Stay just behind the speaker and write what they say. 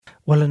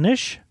Well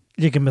inis,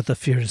 ligam with the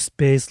Piaras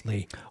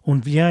Béaslaí, ón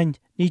bhliain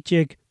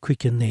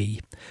 1959,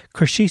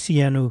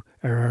 chuir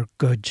ar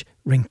gcuid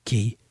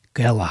Rincí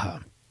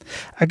Gaealacha.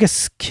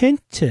 Agus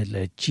cinnte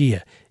le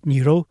dia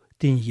ní ró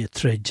daoine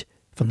throid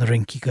fan na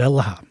Rincí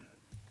Gaealacha.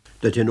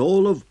 Dat in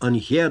Olaf an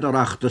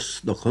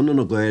cheadarachtas na chunnen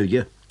na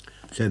Gaeilge,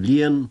 sa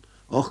bhliain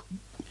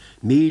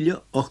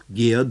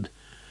 8,800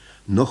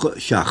 noch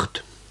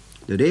 7.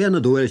 De ré na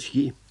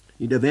dóilsci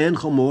í de bhein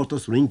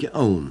chomórtas Rincí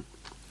ann.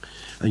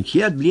 An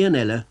chead bhliain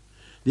eile,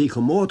 bhí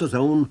chomórtas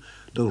ann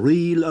de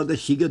riil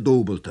agus siga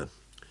dóbalta.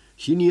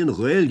 Sin íon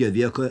Gaeilge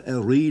bhíocha a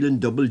riil an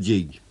double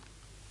jig.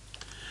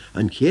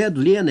 An chead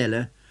bhliain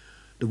eile,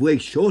 de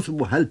bhuaig seosa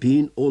bh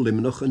helpín ó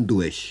limnach an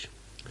dúis.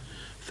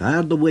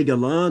 Fear de bhuaig a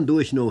lán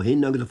dúis nó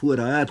hin agus a fuair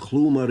aad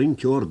chlúm a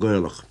Rinceoir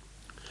Gaelach.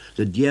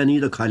 De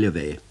déanaí de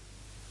Caillimhe.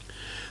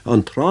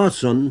 An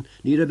trásan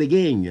ní a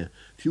bhgéine,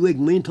 fiú ag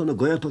mint an a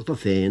Gaelach a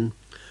féin,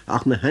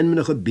 ach na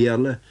henminach a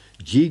béarla,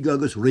 jig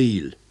agus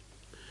riil.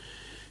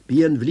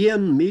 Bí an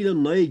bhliain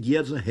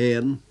 1900 a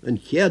héan, an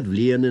chead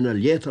bhliain in a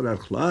létar ar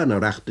chláán a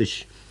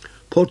reachtais,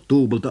 port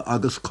dúbalta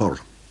agus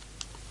cor.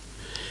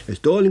 Is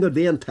dóling ar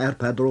bhéan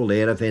tarpadar ó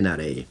léir a féin a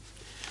ré.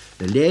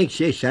 De léig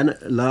sé sean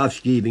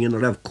lábhscíbing an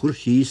raibh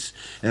cursís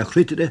a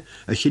chritide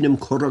a sinim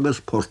cor agus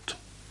port.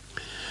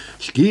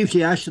 Scíb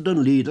sé eiste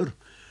don líder,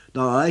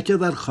 da áite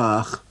bhar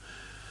chach,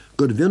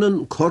 gur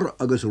bhíonan cor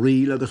agus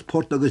riil agus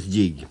port agus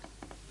jig.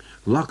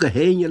 Lach a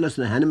héine les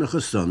na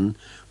henimimecha son,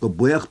 go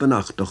buach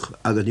benachtach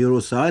agus ní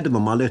rósáide ma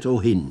mallet ó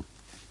hin.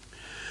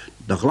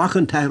 Da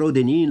glachan teiró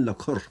den íon le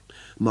cor,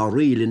 má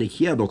riil in a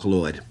chéadach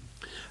lóir,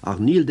 ach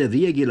níl de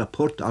bhíigi le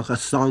port ach a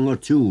sang ar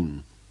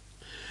tún.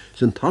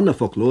 San tanna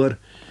folklór,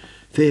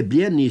 fé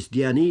blian níos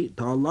déanaí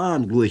tá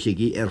lán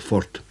glúisigi ar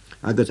fort,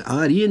 agus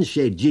áíonn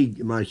sé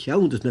jig mar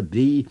cheantas na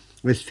brí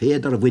gus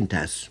féadar a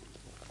bhaintas.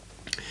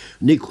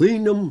 Ní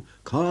chuoinm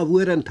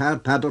cábhuair an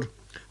tarpadar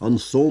an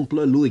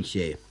sompla luig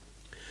sé.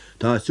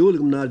 Tá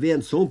súlagam ná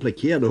bhéan sompla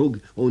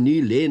céanthug ó ní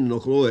léin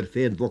nach lóir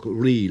féad bhac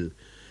riil,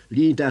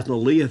 líntas na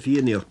lia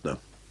fíoníochta.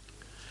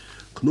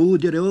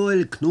 Cnúidir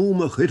óil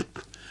cnúm a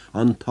chirp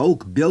an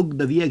tóg beag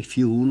na bhíag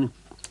fiún,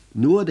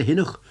 nua de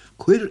hinach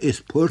chuir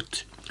is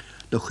port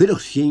de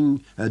chuirach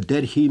sin a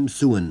derchím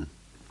suan.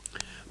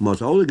 Mas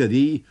álaga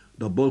bhí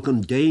do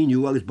bolcan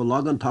déinú agus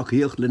balagan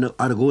takeíocht lena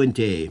argóin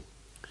té.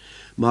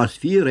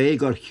 Mas fíor é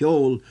gur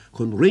cheol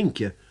chun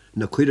rince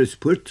na chuir is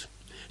port,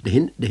 de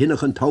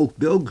hinach an tóg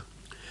beag,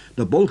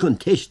 de bolcan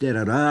teist ar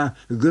a rá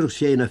a gurch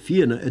sé na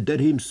fianna a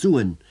derchím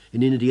suan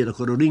in ina díad a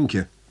chur a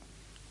rince.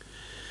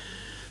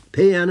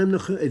 Pe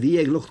anamnacha a bhí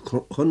ag lucht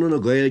chunan a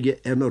Gaeilge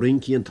ar na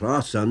Rincí an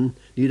trásan,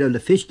 ní le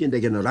fiscin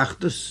ag an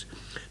reachtas,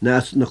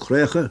 nás na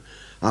chrécha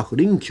ach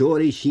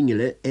Rinceoirí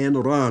singile an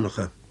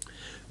ránacha.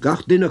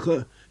 Gach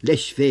dunacha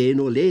leis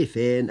féin ó lé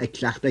féin ag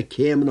cleachta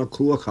céman a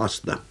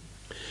cruachasta.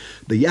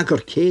 Ba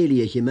jacar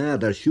céili a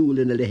chimád ar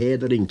siúlin a le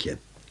héad a Rince.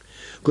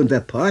 Chun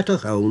bheith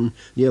páirteach ann,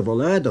 ní a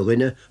bhláid a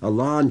rinne a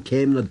lán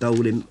céman a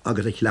dálim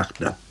agus a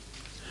cleachta.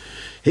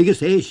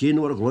 Higus é sin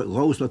o'r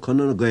ghaus le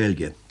chunan a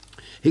Gaeilge.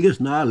 Higus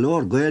ná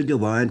lór Gaeilge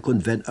bhain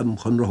chun bheith am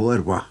chun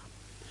rathóir bha.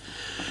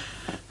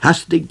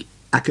 Hastig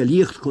ac a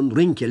líocht chun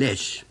Rince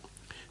leis.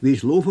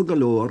 Bhís lofa go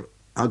lór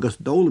agus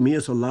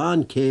dálamíos a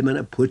lán céman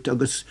a put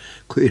agus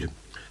cuir,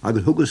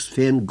 agus thugus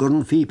féin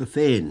gurn fípa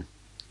féin.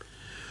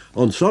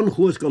 An son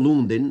chuas go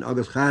lúndin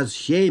agus chas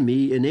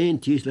sémi in éon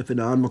tís le fin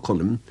an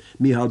McCullum,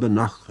 mí halba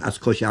nach as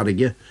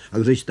cosarige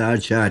agus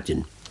ristáil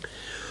seatin.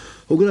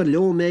 Thugur a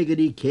leo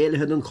mégadí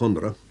céilehead an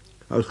chundra,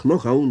 agus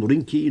chnoch ann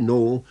Rincí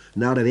nó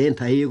nar a bhéin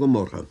taí go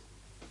morcha.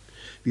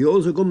 Bhí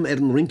olsa gom ar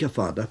an Rince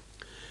fada,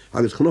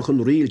 agus chnoch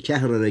an riil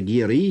cehar a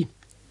géirí,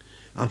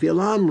 a bhí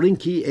lán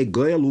Rincí ag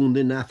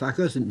Gaelúndin na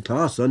fachas in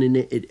tásan in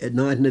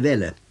náid na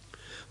bheile.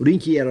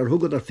 Rincí ar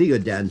thugad ar figure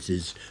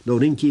dances nó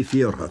Rincí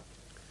fiorcha.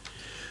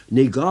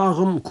 Ní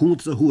gácham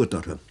cúnt sa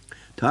huatarcha.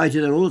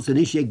 Táidir ar olsa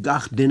is ag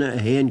gach duine a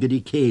héan go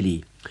dtí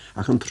céili,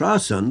 ach an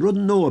trásan rud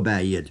nó a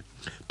baiad,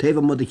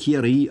 taobh mod a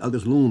chéirí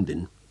agus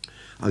lúndin,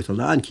 agus a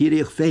lán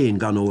cíiríoch féin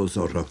gan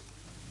olsorcha.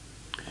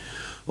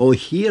 Ó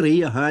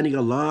chéirí a hánig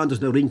a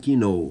lándas na Rincí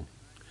nó.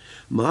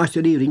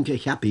 Máisterí Rince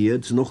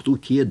cheapíad san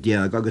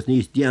 8,000 agus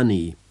níos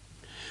déanaí.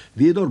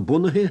 Bhíad ar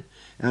bunathe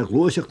ar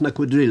glóiseach na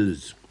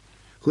quadrilles.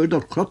 Chuir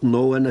ar crot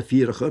nó na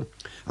fíracha,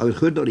 agus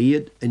chuir ar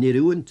iad in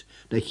iruint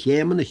de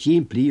chéman na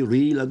siimplí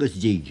riil agus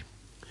jig.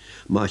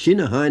 Má sin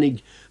a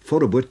hánig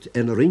forbut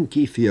an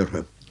Rincí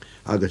fiorcha,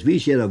 agus bhí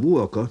sé a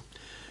bhuacha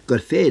gur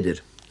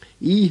féidir,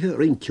 íthe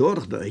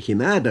Rinceoirchta a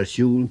chimád ar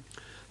siúl,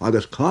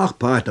 agus cach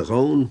páirteach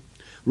ann,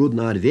 rud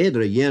ná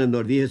féidir a dhéanam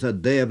ar bhíhas a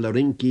déab le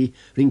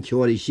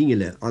Rinceoirí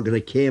singile agus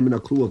a céman a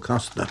clúa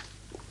casta.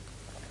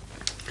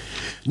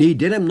 Ní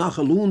deirem nach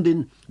a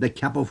lúndin de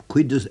ceapah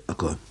cuidas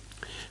acu.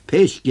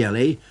 Péis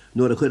Scéalach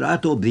nuair a chuir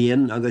ató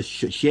bliain agus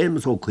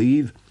sémas ó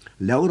cuomh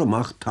leabhar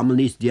amach tamil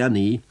níos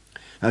déanaí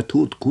a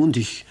tút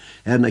cúntais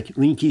ar na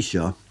Rincí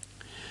seo.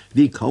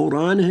 Bhí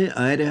córáinithe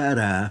éirithe a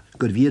rá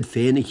gur bhíad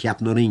féin a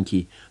cheap na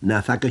Rincí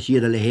na fecha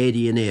siad a le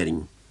héadaí in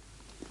éiring.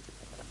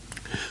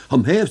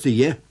 Am héamh sa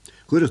dhé,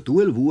 chuir is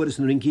dúil mhuar is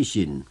na Rincí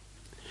sin.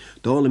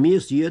 dála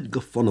míos iad go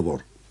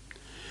fanmhór.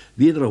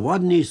 Bhíidir a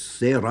bhhad níos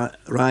sé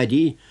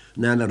ráidí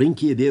ná na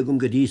rincí a bhégum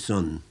go dtí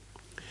san.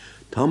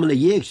 Tá le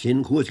dhéag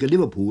sin chuas go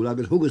Liverpool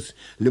agus thugus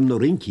lim na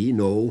rincí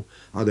nó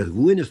agus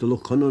bhuainas do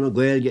chuna na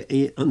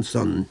Gaeilge an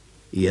san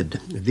iad.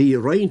 Bhí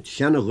roiint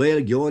seanna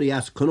Gaeil georí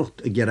as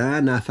connacht a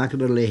gerá ná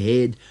feiceadar le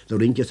héad do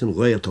rinces an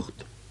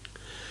Gaeltocht.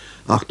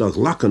 Ach do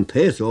ghlach an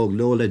téasóg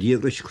le le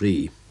díogra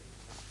scrí.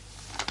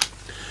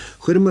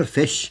 Chuir mar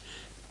feis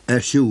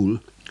siúl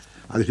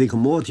agus bhí go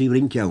mórtaí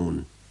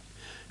rinceann.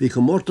 Bhí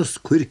go mórtas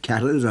cuir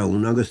cearar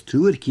rán agus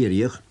trúir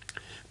cíireach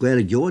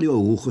Gaeil georí ó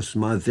úchas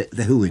má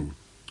bheithúin.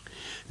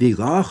 Bhí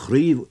gá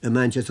chríomh i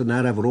Manchester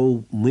ná a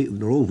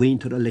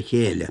róhhaintear le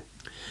chéile.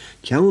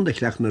 Ceann de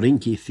chleach na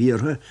rincí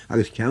fíortha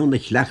agus ceann de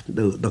chleach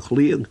de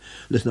chlíag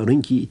leis na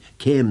rincí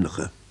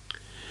céimnacha.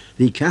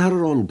 Bhí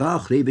cearar an dá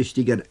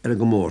chríomhistí ar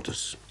go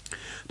mórtas.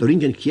 Do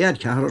rincin cead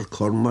cearar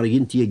chorm mar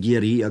ginti a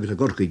géirí agus a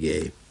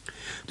gorcagé.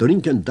 Do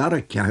rincin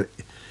dara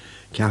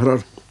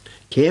cearar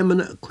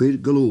céimena cuir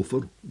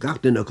golófar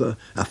gachtainnacha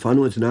a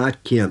fanúint ná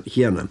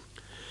chéana.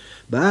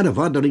 Bár a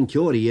bhad ar in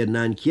ceorí iad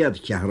ná an cead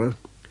cearar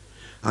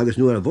agus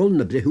nuair a bhol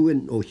na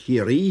brethúin ó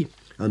chéirí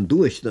an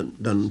dúis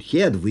den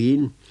chéad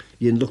bhín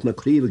íon luch na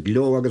críomh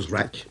gló agus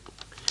raic.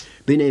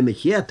 Bhín é me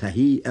chéad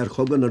taí ar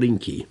chogadh na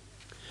rincí.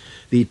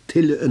 Bhí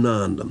tuile in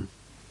andam.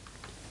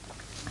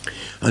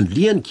 An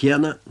bhliain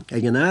céanna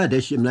ag an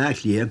ádeis im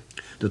náislia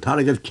do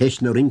targad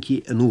ceis na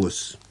rincí an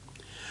nuas.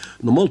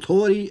 Na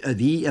moltóirí a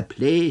bhí a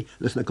plé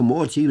leis na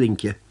comórtaí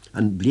rince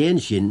an bhliain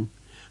sin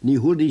ní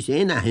thuairdaís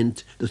éana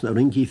hint leis na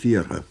rincí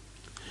fíortha.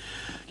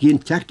 Hín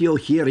teachtaí ó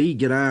chéirí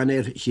gerán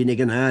sin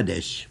ag an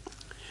ádeis.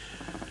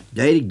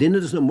 D'éirigh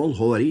duine na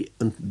moltóirí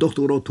an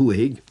dochtúir ó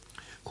túthaigh,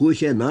 chuaigh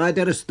sé náid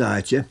ar a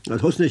stáite a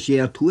thusna sé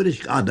ar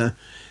túris ada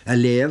a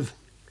léamh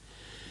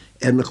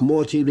ar na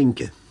comórtaí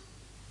rince.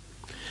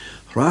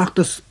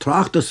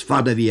 Tráchtas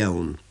fada bhí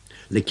ann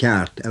le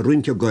ceart a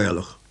rince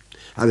Gaelach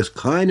agus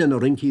cáine na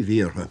rincí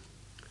fíortha.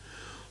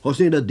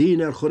 Thusnaí na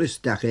daoine ar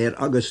choristeach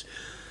agus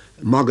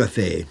maga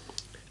fé.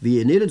 Bhí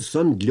in iad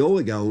san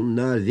glóig ann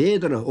ná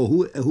bhéidir ó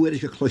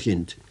thuairis go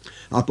chluisint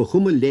ach ba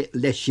chuma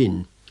leis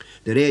sin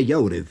de ré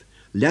jauribh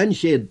lean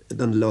sé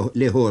den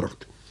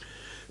léthireacht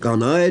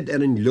gan áid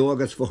ar an gló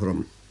agus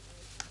fothram.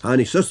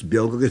 Tháinig sus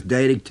beag agus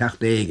d'éirigh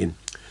techt éigean.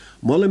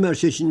 Molla mar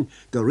sin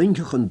go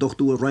rinceach an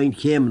dochtú a rain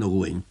chéimna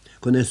gúin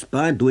chun is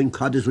spáid dúin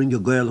cadis ringe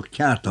Gaelach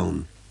ceart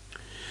ann.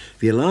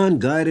 Bhí lán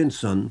gairin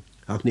san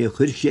ach ní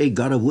chuir sé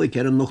gar a bhuaic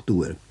ar an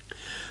nochtúir.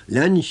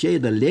 Lean sé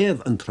de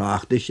léamh an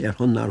tráchtais ar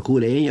chun nar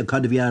chúla éine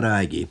cad bhí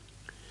aráigi.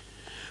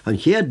 An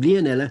chéad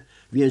bliain eile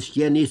bhí an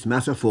scéal níos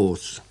measa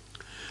fós.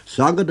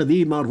 Sagad a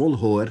bhí mar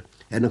bhulthóir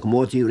ar na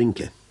comórtaí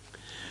rince.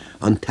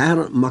 An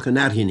tear mac an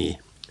airthaí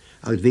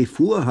agus bhí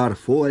fuathar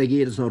fór ag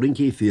éidir na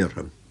rincí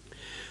fíortha.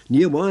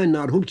 Ní bháin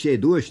nar thug sé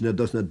dúisna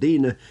dos na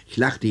daoine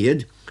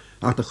chleachtaíad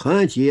ach de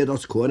chaint iad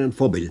as cóin an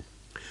phobail.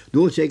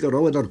 Dúil sé go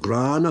ráid ar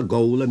grán a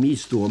gála mí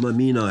stóma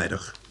mí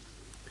áireach.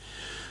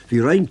 Bhí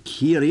rain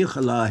cíireach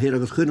a láthir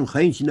agus chuir an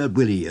chaint sin ar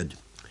builead.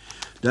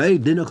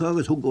 D'éirigh duineach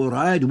agus thug ó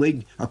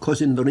ráidmhaig a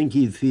cosin na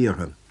rincí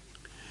fíortha.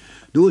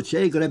 Dúil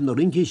sé go raibh na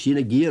rincí sin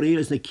a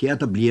géirílas na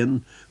ceata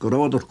blian go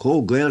ráid ar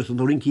cógail san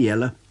na rincí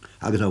eile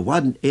agus a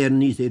bhadan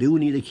níos é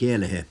riúní de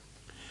chéalathe.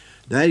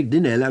 D'éirigh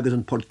duine eile agus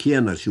an port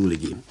céanar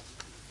siúlaigí.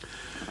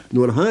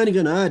 Nuair tháinig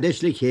an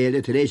ádeis le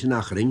chéile tar éis an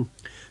achring,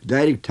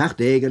 d'éirigh techt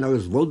éigean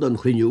agus bhuld an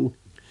chruinniú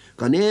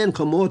gan éon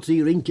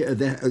comórtaí rince a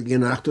bheith ag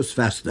an achtas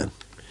festa.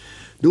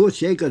 Dúirt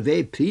sé go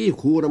bheith príomh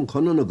chúram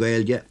chuna na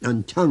Gaeilge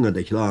an teanga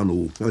de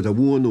chláánú agus a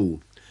bhuanú.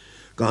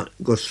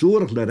 Go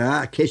súrach le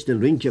rá ceis na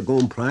rince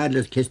gón práid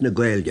leis ceis na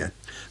Gaeilge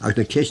agus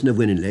na ceis na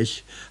bhuiine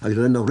leis agus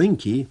le na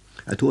rincí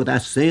a tuaid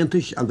as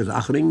séantais agus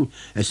achring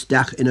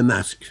isteach ina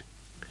measc.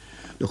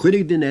 Do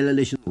chuidigh duine eile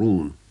leis an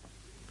rún.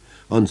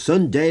 An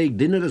san d'éirigh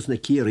duine na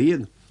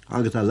cíiríag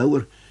agus a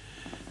leabhar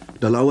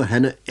de leabhar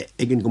hena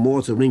ag an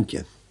gomórta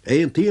rince.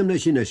 É an tíam na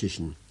sin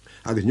sin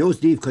agus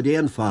neosdíobh chud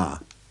éon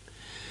fá.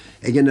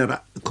 Ag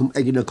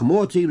na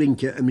comórtaí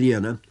rince am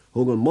líana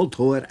thug an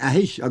moltóir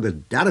ahis agus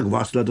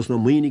dearghhasla dus na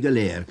muoine go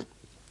léir.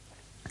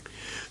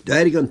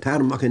 D'éirigh an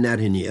tarmach in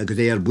airthaí agus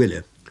é ar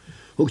buile.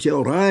 Thug sé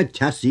ó ráid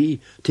tesaí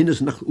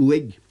tinnas nach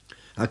uig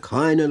a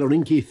cáine na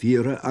rincí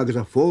fíortha agus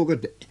a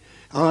fógad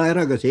áir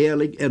agus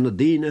éalaigh ar na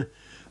daoine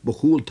ba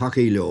chúil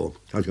takeí leo.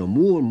 As go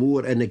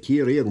mór ar na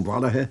cíiríag an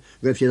bhalathe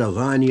gaibh sé a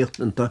gáíocht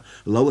anta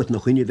labhait na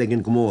chuine ag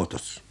an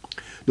gomórtas.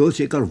 Dúil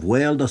sé gur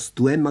bhfuil do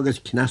stuim agus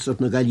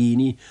cneasat na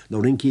galíní na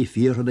rincí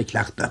fíortha de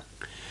cleachta.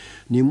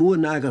 Ní mór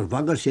ná gur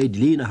bhagar sé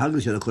dlína hagal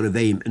sé chur a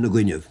bhéim ina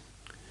gcuineh.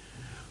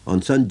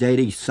 An san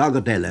d'éirigh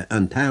sagad eile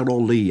an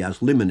tearolaí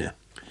as limine,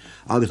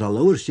 agus a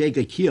leabhar sé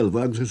go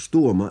cíalbh agus a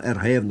stóma ar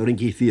thaobh na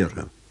rincí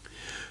fíortha.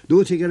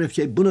 Dúil sé gur raibh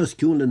sé bunas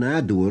ciún na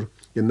nádúr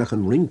go meach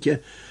an rince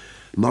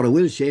mar a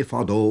bhfuil sé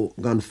fadó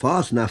gan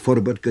fás na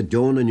forbert go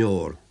John an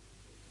jóir.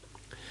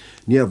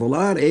 Ní a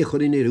bhláir é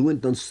chuir in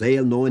ruúint an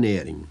saoil nó an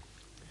éiring.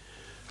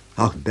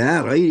 Ach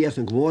bear éirías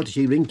an gmóta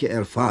sí rince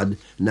fad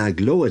na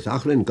glóas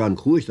achlann gan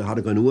chúiste har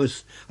gan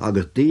nuas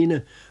agus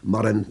daine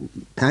mar an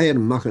tair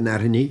machan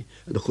arhanní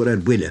de chur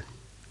buile.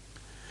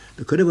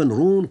 De chuibh an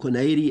rún chun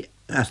éirí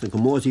as na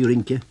gmótaí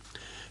rince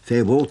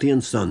fé bhótaí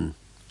an son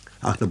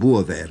ach na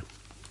bua bhéir.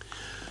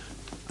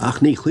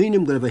 Ach ní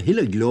chuoinem go bh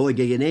hiile gló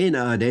ag an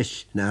éana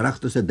ádeis na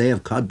reachtas a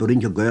déobh cad ba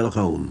rince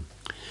Gaealacha ón.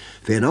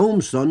 Fé an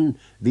ám son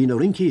hí na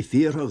rincí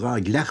fíortha gá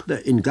gleachta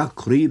in gach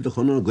chríomh de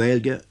chun an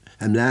Gaeilge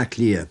am le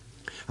clia,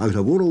 agus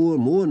a bhór óir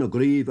mór na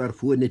gríomh ar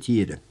fuair na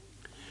tíre.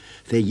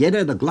 Fé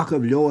dhéad a glachah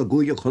leo a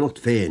gúide chunacht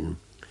féin.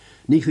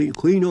 Ní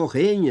chuoinóch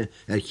éine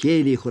ar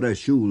chéalaí chur ar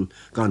siúl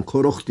gan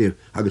choruchtir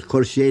agus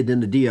chur séad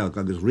na diaag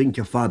agus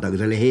rince fad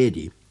agus a le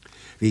héadí.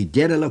 Bhí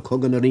deire le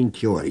cogadh na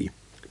rinceoirí.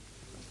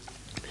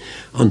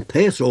 An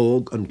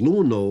péasóg an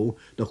glúnó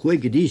na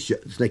chuige díise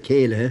na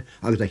céalathe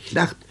agus a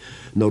chleacht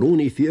na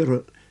rúnaí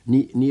fíortha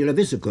ní a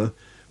visacha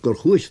gur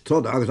chúis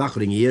trod agus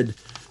achring iad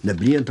na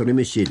blianta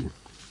riimi sin.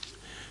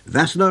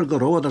 Vesnar go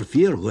rád ar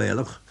fíor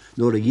Gaelach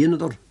nóair a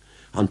dhéanadar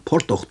an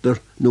portochtar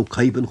nó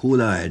caiban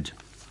chúlaid.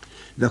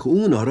 Bheith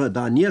únara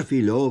dá níor fí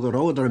leo go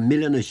rád ar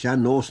milliona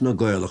sean nós na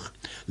Gaelach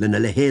le na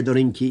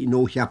lehéadar incí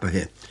nó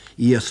cheapathe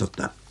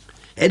íosachta.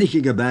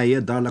 Eriche go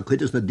báide dar le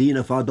cuidas na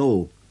dína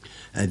fádó,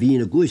 a bhí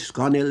na gúis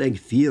scanil ag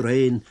fíor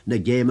éin na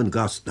géman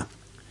gasta.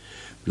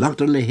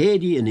 Blachtar le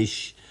héadí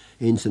inis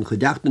in san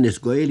chudeachtan is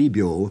Gaelí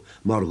bio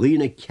mar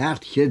riine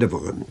ceart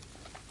chéadamhagan.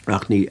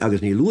 Ach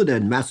agus ní luada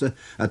an measa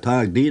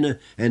atá ag daine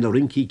na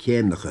rincí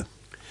céimnacha.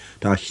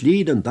 Tá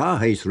slíd an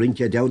dáhéis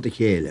rince deanta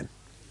chéile.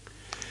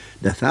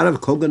 De fearmh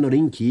cogadh na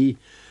rincí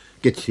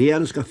go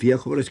tréanas go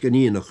fíochhar is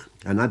gníanach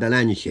a na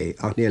lein sé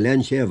ach ní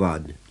lein sé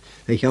bhd.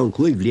 Fé cheann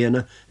chuig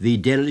bliana hí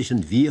déiles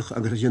an bhíoch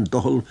agus is an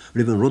dochal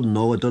rih an rud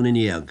nó a don in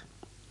éag.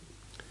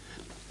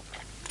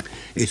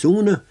 Is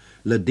úna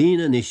le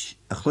daine is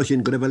a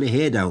chluisin go raibh le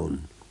héadán.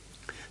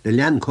 Le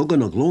lean cogadh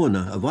na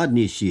glóna a bhd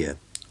níos sia.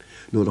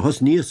 Nóair a thos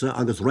níosa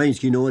agus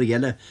Rincí nóir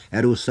eile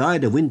ar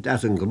úsáid a bhaint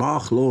as an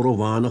grách lór ó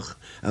bhánach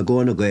a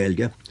ggó na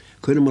Gaeilge,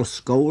 chuir mar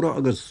scóra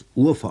agus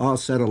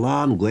uafás ar a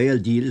lán Gael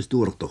dílas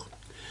dúirtach.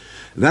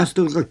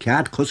 Vestal gur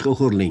cead cosca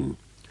churlín.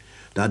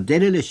 Tá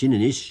déile le sin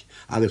inis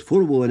agus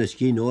furbhóin is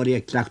cí nóir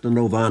ag cleachtan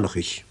ó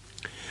bhánachis.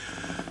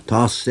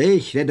 Tá sé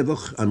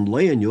chreidebach an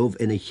léonjomh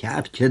ina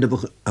chead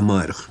chreidebach a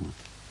marach.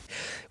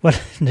 Well,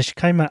 nis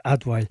caiime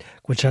admhail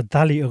go se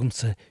dalí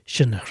agamsa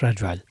sin na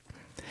chreadmhail.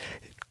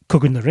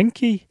 Cogadh na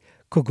rincí,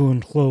 cogadh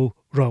an chló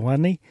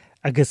ráhainní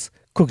agus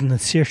cogadh na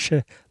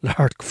Saoirse le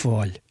hart go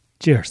fáil.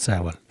 Dear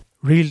Saoirse.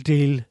 Real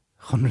deal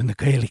chun na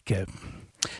Gaealacha.